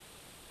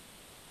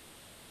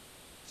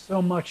So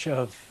much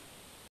of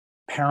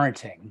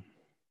parenting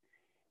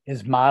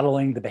is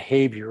modeling the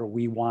behavior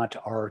we want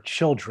our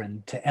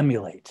children to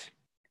emulate.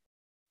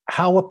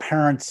 How a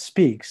parent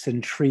speaks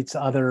and treats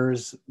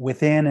others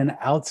within and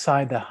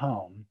outside the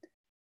home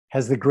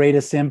has the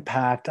greatest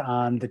impact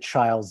on the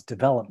child's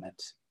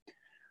development.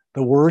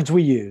 The words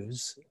we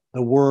use,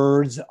 the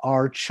words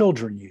our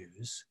children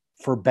use,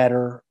 for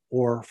better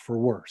or for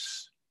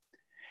worse.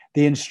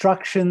 The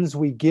instructions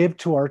we give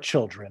to our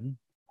children,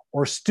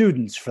 or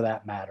students for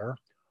that matter,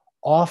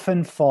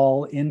 often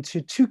fall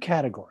into two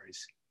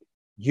categories: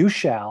 you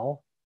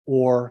shall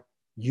or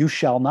you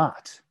shall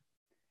not.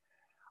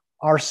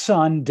 Our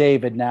son,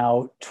 David,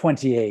 now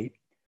 28,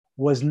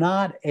 was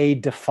not a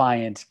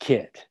defiant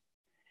kid.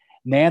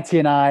 Nancy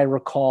and I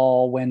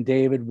recall when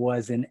David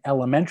was in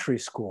elementary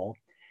school,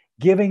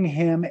 giving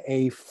him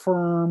a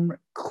firm,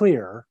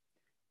 clear,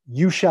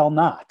 you shall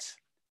not,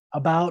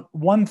 about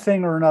one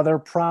thing or another,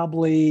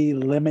 probably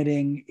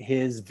limiting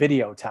his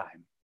video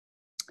time.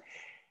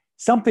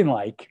 Something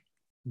like,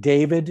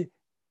 David,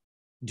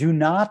 do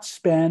not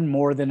spend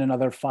more than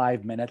another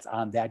 5 minutes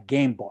on that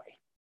Game Boy.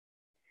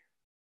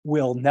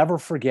 We'll never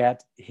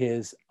forget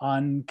his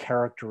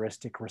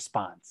uncharacteristic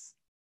response.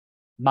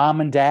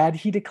 Mom and Dad,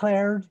 he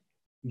declared,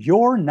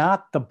 you're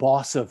not the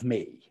boss of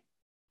me.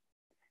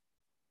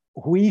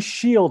 We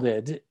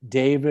shielded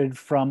David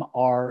from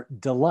our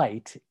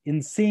delight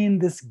in seeing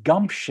this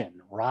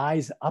gumption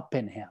rise up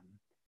in him.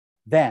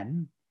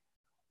 Then,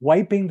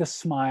 wiping the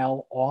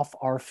smile off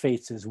our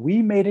faces,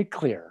 we made it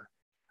clear,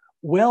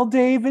 well,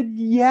 David,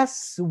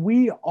 yes,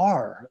 we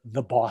are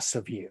the boss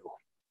of you.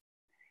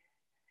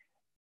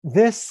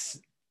 This,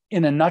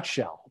 in a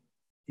nutshell,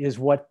 is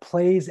what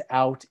plays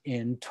out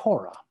in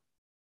Torah.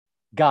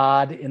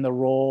 God, in the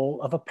role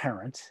of a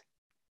parent,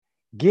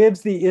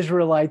 gives the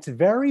Israelites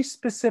very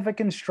specific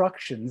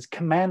instructions,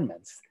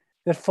 commandments,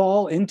 that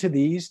fall into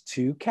these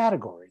two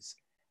categories: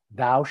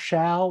 thou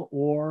shalt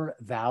or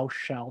thou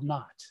shalt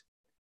not.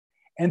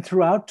 And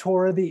throughout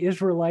Torah, the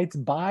Israelites,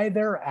 by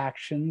their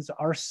actions,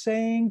 are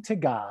saying to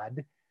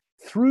God,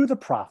 through the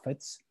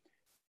prophets,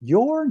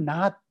 you're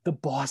not the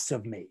boss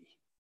of me.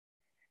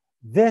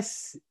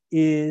 This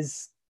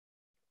is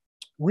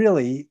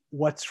really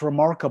what's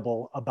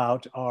remarkable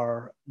about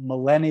our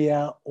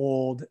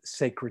millennia-old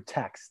sacred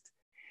text,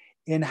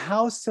 in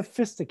how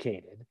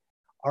sophisticated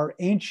our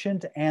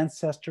ancient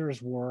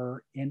ancestors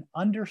were in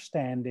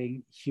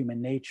understanding human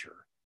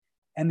nature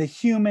and the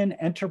human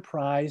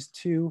enterprise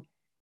to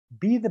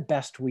be the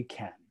best we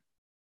can.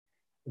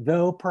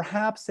 Though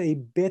perhaps a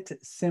bit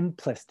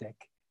simplistic,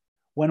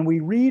 when we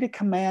read a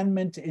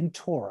commandment in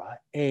Torah,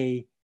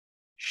 a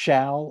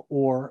shall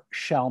or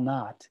shall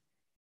not,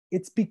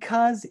 it's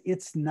because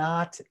it's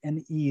not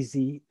an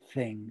easy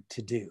thing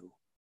to do.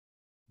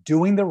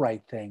 Doing the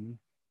right thing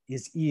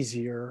is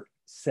easier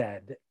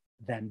said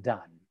than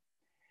done.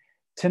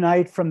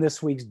 Tonight, from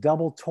this week's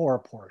double Torah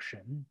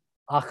portion,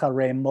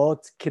 Acharei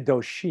Mot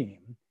Kedoshim,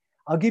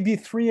 I'll give you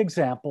three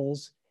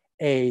examples: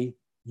 a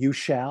you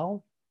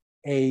shall,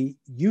 a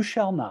you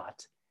shall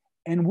not,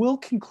 and we'll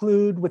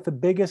conclude with the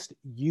biggest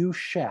you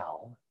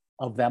shall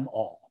of them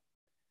all.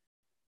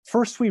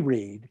 First we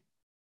read,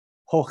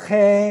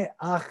 Hoche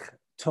ach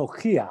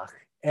tochiach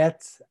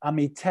et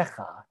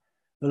amitecha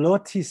v'lo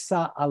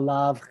tisa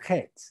alav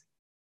chet.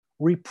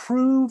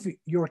 Reprove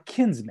your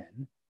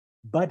kinsman,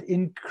 but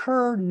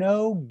incur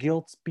no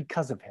guilt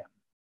because of him.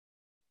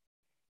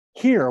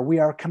 Here we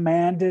are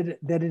commanded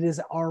that it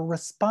is our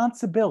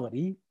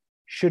responsibility,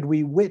 should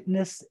we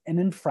witness an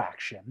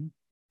infraction,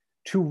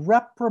 to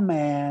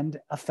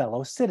reprimand a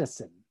fellow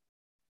citizen.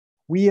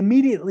 We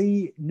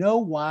immediately know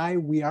why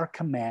we are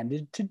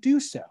commanded to do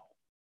so,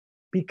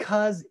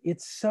 because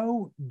it's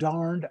so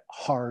darned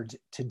hard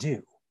to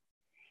do.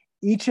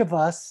 Each of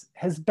us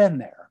has been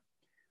there.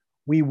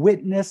 We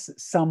witness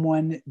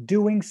someone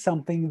doing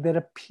something that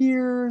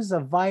appears a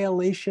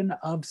violation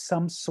of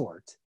some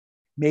sort.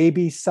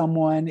 Maybe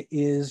someone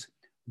is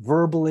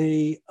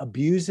verbally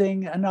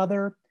abusing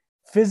another,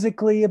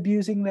 physically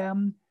abusing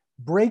them,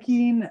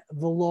 breaking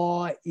the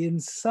law in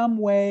some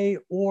way,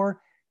 or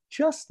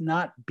just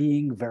not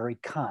being very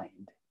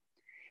kind.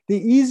 The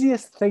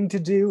easiest thing to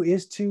do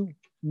is to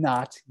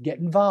not get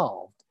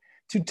involved,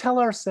 to tell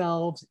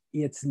ourselves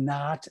it's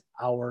not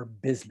our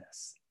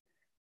business.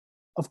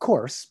 Of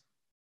course,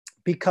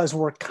 because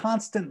we're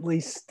constantly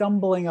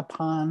stumbling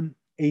upon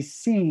a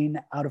scene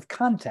out of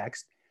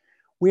context,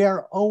 we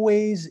are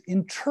always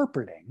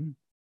interpreting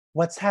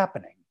what's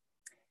happening.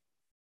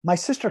 My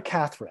sister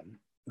Catherine,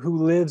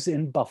 who lives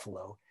in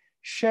Buffalo,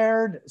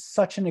 shared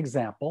such an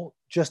example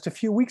just a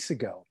few weeks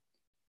ago.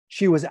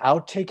 She was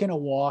out taking a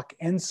walk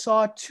and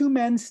saw two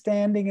men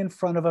standing in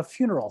front of a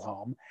funeral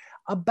home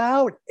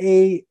about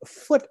a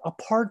foot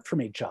apart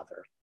from each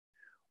other.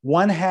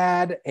 One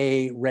had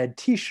a red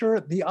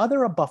t-shirt, the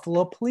other a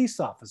Buffalo police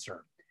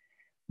officer.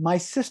 My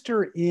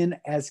sister, in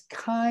as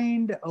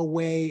kind a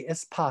way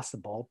as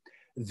possible,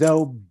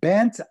 though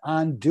bent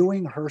on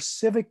doing her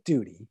civic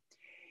duty,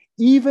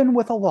 even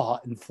with a law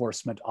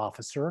enforcement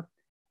officer,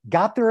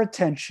 got their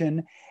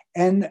attention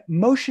and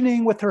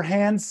motioning with her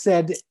hand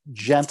said,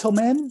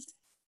 "Gentlemen,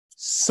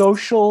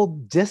 social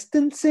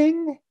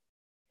distancing?"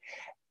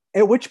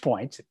 At which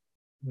point,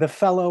 the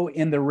fellow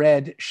in the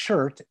red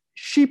shirt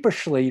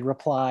sheepishly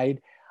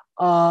replied,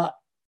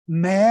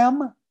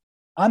 "Ma'am,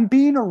 I'm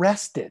being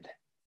arrested."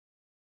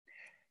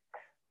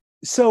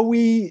 So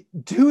we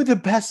do the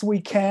best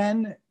we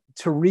can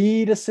to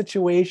read a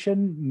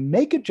situation,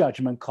 make a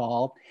judgment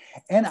call,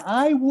 and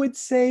I would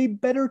say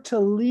better to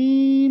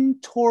lean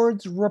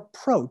towards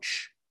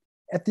reproach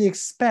at the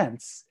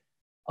expense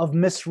of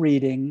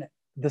misreading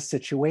the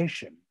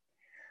situation.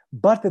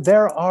 But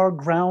there are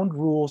ground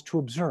rules to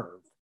observe.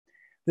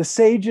 The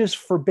sages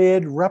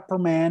forbid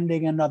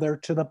reprimanding another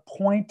to the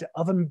point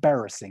of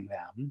embarrassing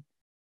them.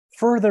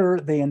 Further,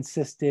 they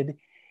insisted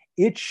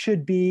it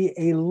should be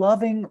a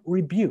loving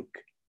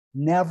rebuke,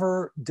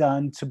 never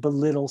done to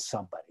belittle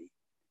somebody.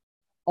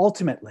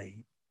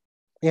 Ultimately,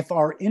 if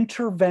our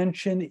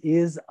intervention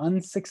is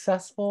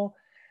unsuccessful,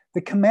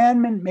 the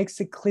commandment makes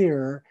it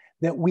clear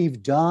that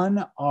we've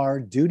done our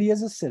duty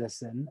as a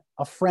citizen,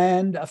 a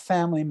friend, a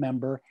family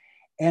member,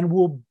 and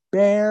will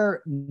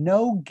bear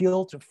no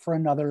guilt for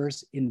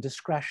another's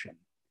indiscretion.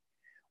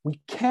 We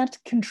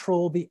can't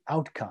control the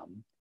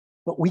outcome,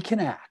 but we can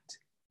act,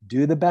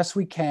 do the best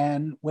we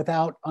can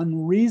without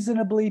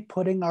unreasonably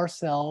putting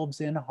ourselves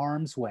in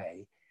harm's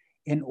way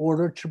in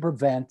order to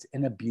prevent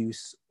an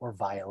abuse or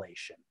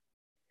violation.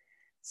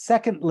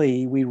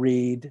 Secondly, we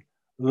read,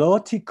 "Lo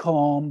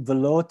tikom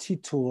v'lo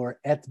titur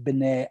et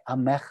b'nei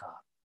amecha."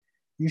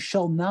 You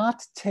shall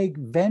not take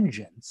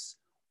vengeance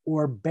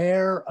or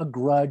bear a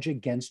grudge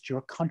against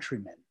your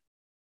countrymen.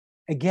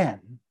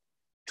 Again,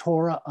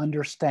 Torah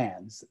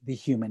understands the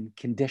human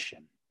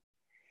condition.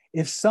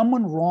 If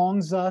someone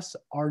wrongs us,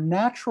 our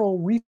natural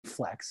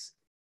reflex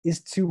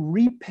is to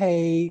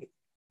repay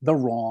the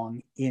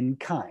wrong in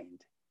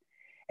kind.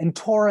 And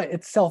Torah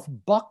itself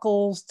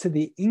buckles to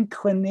the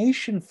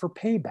inclination for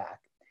payback,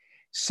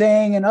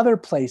 saying in other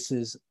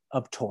places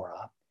of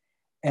Torah,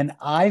 an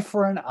eye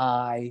for an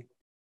eye,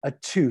 a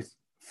tooth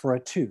for a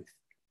tooth.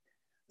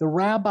 The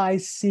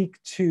rabbis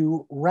seek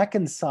to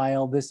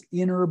reconcile this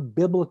inner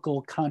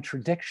biblical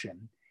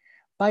contradiction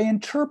by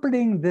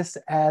interpreting this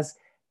as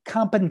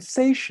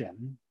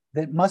compensation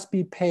that must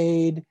be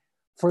paid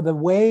for the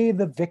way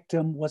the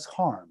victim was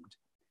harmed,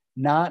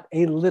 not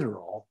a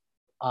literal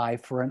eye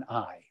for an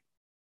eye.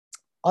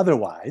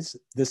 Otherwise,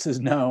 this is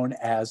known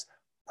as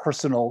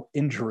personal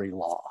injury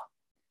law.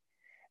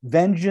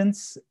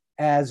 Vengeance,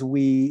 as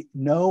we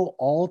know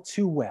all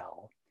too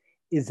well,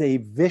 is a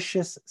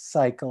vicious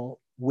cycle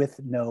with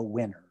no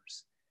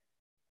winners.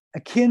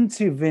 Akin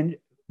to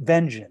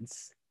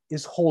vengeance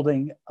is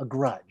holding a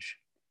grudge.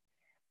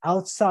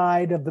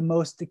 Outside of the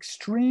most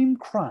extreme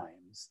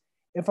crimes,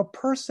 if a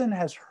person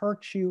has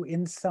hurt you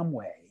in some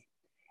way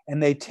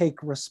and they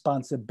take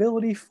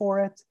responsibility for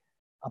it,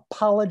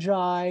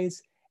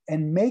 apologize,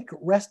 and make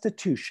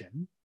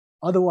restitution,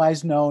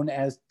 otherwise known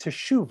as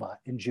teshuvah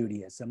in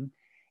Judaism,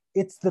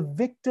 it's the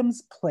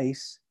victim's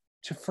place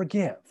to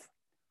forgive.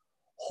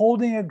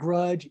 Holding a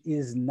grudge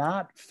is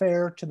not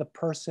fair to the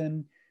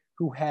person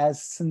who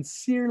has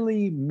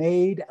sincerely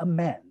made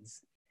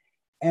amends,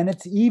 and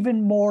it's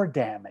even more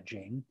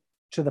damaging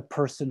to the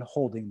person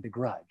holding the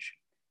grudge.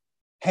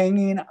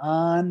 Hanging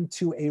on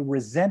to a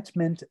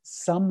resentment,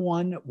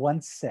 someone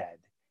once said,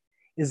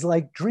 is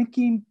like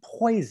drinking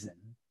poison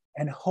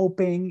and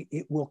hoping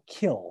it will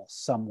kill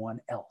someone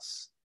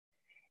else.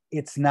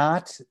 It's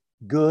not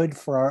good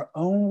for our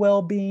own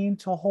well-being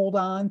to hold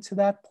on to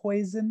that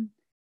poison.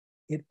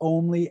 It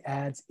only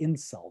adds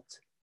insult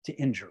to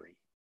injury.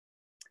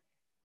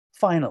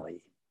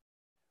 Finally,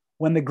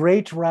 when the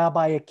great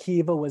Rabbi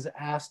Akiva was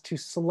asked to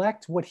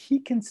select what he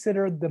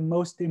considered the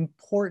most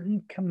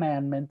important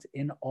commandment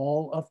in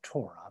all of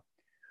Torah,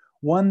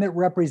 one that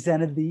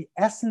represented the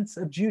essence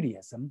of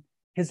Judaism,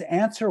 his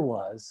answer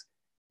was,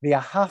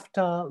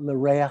 V'ahavta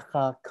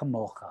l'reacha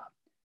kamocha.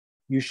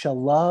 You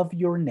shall love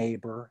your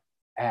neighbor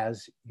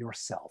as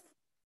yourself.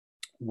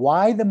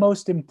 Why the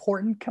most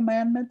important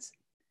commandment?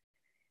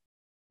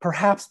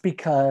 Perhaps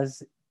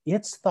because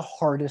it's the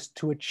hardest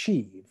to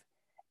achieve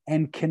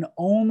and can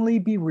only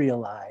be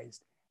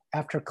realized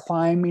after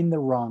climbing the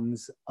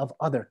rungs of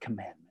other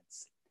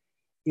commandments.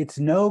 It's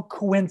no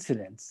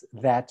coincidence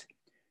that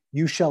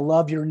you shall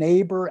love your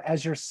neighbor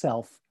as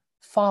yourself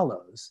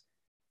follows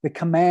the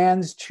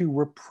commands to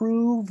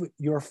reprove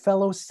your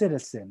fellow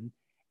citizen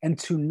and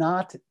to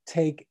not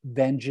take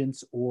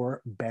vengeance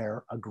or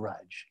bear a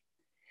grudge.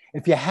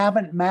 If you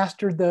haven't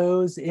mastered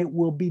those, it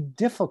will be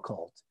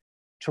difficult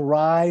to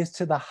rise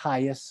to the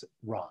highest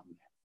rung.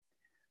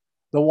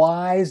 The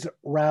wise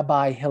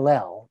Rabbi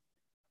Hillel,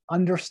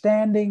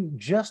 understanding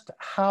just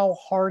how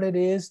hard it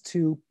is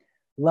to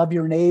love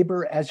your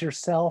neighbor as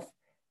yourself,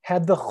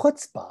 had the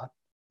chutzpah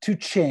to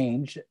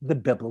change the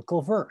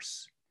biblical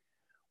verse.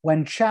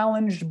 When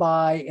challenged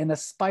by an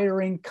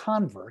aspiring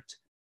convert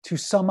to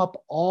sum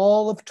up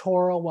all of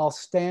Torah while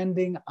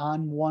standing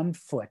on one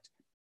foot,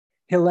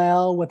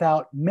 Hillel,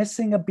 without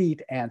missing a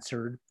beat,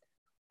 answered,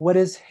 "What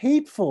is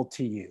hateful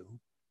to you,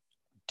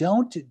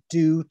 don't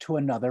do to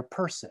another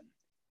person.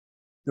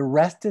 The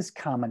rest is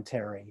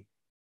commentary.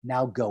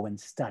 Now go and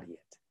study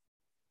it.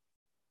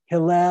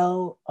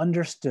 Hillel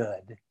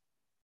understood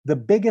the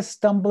biggest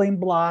stumbling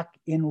block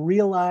in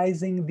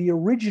realizing the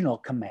original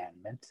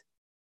commandment.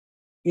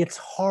 It's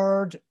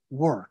hard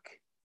work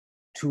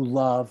to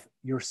love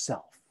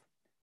yourself.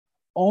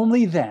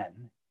 Only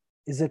then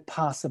is it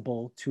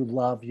possible to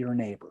love your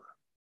neighbor.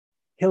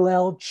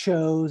 Hillel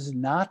chose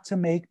not to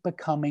make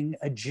becoming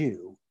a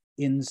Jew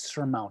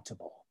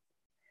insurmountable.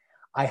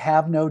 I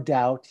have no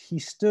doubt he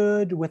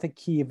stood with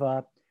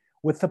Akiva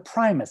with the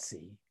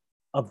primacy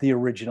of the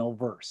original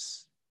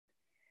verse.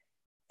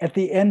 At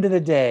the end of the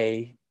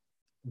day,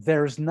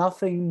 there's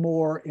nothing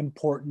more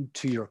important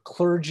to your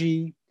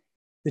clergy,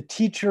 the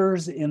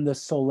teachers in the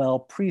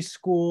Solel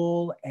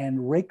preschool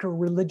and Raker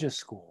religious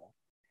school,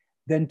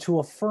 than to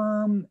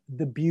affirm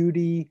the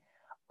beauty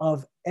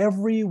of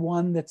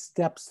everyone that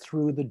steps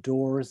through the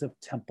doors of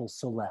Temple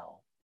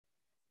Solel.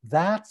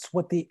 That's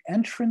what the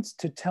entrance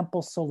to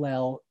Temple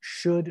Solel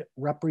should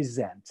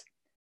represent.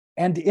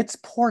 And it's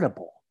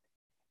portable,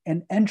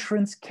 an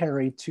entrance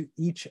carried to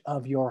each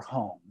of your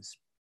homes.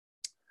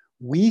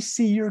 We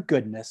see your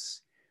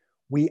goodness.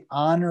 We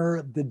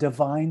honor the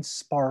divine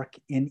spark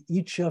in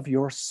each of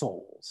your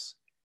souls.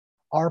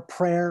 Our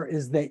prayer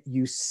is that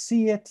you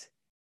see it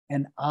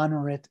and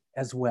honor it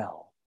as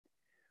well.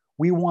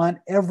 We want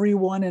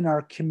everyone in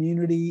our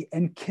community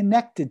and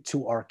connected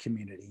to our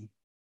community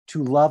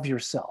to love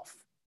yourself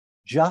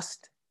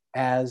just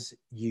as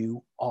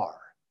you are.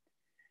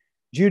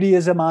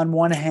 Judaism, on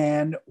one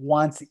hand,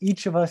 wants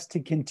each of us to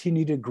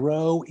continue to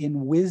grow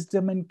in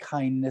wisdom and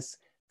kindness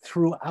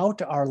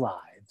throughout our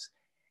lives.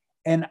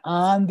 And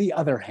on the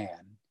other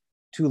hand,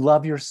 to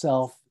love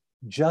yourself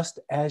just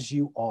as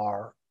you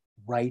are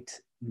right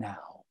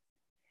now.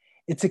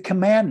 It's a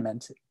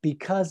commandment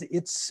because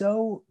it's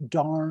so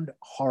darned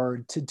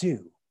hard to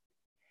do.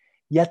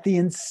 Yet the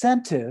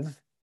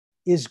incentive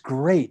is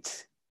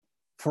great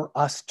for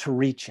us to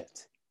reach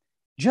it.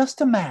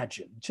 Just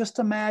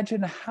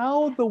imagine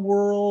how the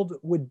world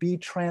would be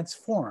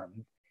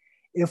transformed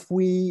if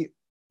we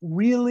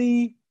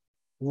really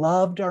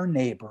loved our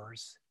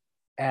neighbors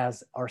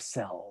as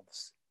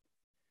ourselves.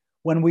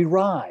 When we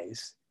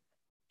rise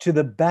to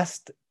the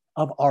best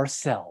of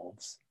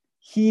ourselves,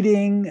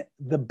 heeding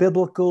the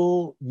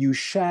biblical you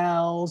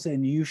shalls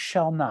and you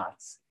shall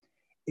nots,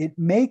 it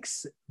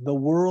makes the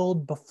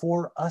world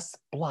before us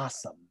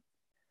blossom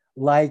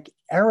like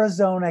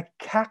Arizona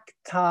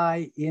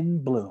cacti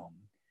in bloom,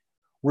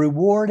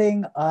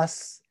 rewarding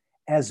us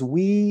as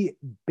we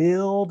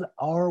build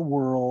our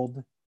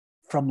world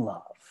from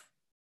love.